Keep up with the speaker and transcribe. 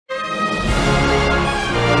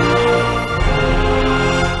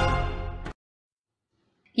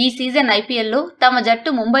ఈ season IPL లో తమ జట్టు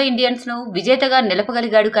ముంబై ఇండియన్స్ ను విజేతగా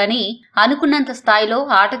నిలపగలిగాడు కానీ అనుకున్నంత స్థాయిలో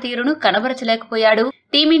ఆట తీరును కనబరచలేకపోయాడు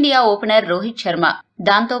టీమిండియా ఓపెనర్ రోహిత్ శర్మ.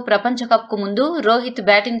 దాంతో ప్రపంచ కప్ కు ముందు రోహిత్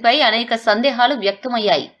బ్యాటింగ్ పై అనేక సందేహాలు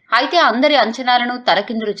వ్యక్తమయ్యాయి. అయితే అందరి అంచనాలను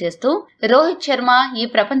తలకిందులు చేస్తూ రోహిత్ శర్మ ఈ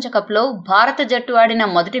ప్రపంచ కప్ లో భారత జట్టు ఆడిన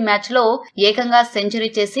మొదటి మ్యాచ్ లో ఏకంగా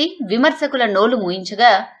సెంచరీ చేసి విమర్శకుల నోలు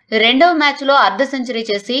మూయించగా, రెండవ మ్యాచ్ లో అర్ధ సెంచరీ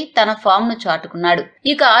చేసి తన ఫామ్ ను చాటుకున్నాడు.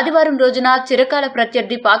 ఇక ఆదివారం రోజున చిరకాల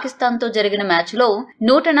ప్రత్యర్థి పాకిస్తాన్ తో జరిగిన మ్యాచ్ లో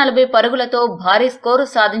 140 పరుగులతో భారీ స్కోరు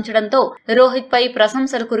సాధించడంతో రోహిత్ పై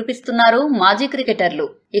ప్రశంసలు కురిపిస్తున్నారు మాజీ క్రికెటర్లు.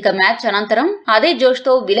 ఇక మ్యాచ్ అనంతరం అదే జోష్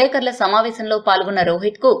తో విలేకరుల సమావేశంలో పాల్గొన్న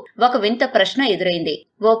రోహిత్ కు ఒక వింత ప్రశ్న ఎదురైంది.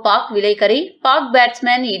 ఓ పాక్ విలేకరి పాక్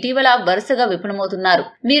బ్యాట్స్మెన్ ఇటీవల వరుసగా విఫలమవుతున్నారు,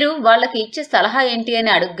 మీరు వాళ్లకి ఇచ్చే సలహా ఏంటి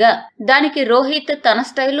అని అడుగ్గా దానికి రోహిత్ తన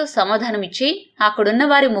స్టైల్లో సమాధానమిచ్చి అక్కడున్న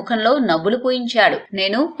వారి ముఖంలో నవ్వులు పూయించాడు.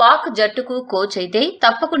 నేను పాక్ జట్టుకు కోచ్ అయితే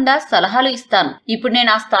తప్పకుండా సలహాలు ఇస్తాను. ఇప్పుడు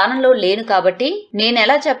నేను ఆ స్థానంలో లేను కాబట్టి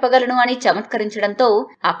నేనెలా చెప్పగలను అని చమత్కరించడంతో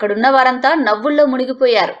అక్కడున్న వారంతా నవ్వుల్లో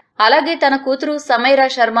మునిగిపోయారు. అలాగే తన కూతురు సమైరా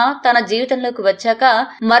శర్మ తన జీవితంలోకి వచ్చాక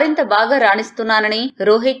మరింత బాగా రాణిస్తున్నానని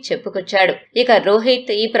రోహిత్ చెప్పుకొచ్చాడు. ఇక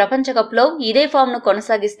రోహిత్ ఈ ప్రపంచ కప్ లో ఇదే ఫామ్ ను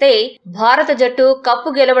కొనసాగిస్తే భారత జట్టు కప్పు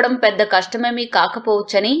గెలవడం పెద్ద కష్టమేమీ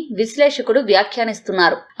కాకపోవచ్చని విశ్లేషకుడు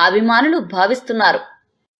వ్యాఖ్యానిస్తున్నారు, అభిమానులు భావిస్తున్నారు.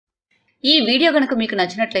 ఈ వీడియో గనుక మీకు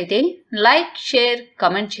నచ్చినట్లయితే లైక్, షేర్,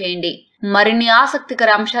 కమెంట్ చేయండి. మరిన్ని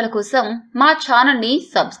ఆసక్తికర అంశాల కోసం మా ఛానల్ ని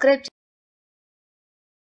సబ్స్క్రైబ్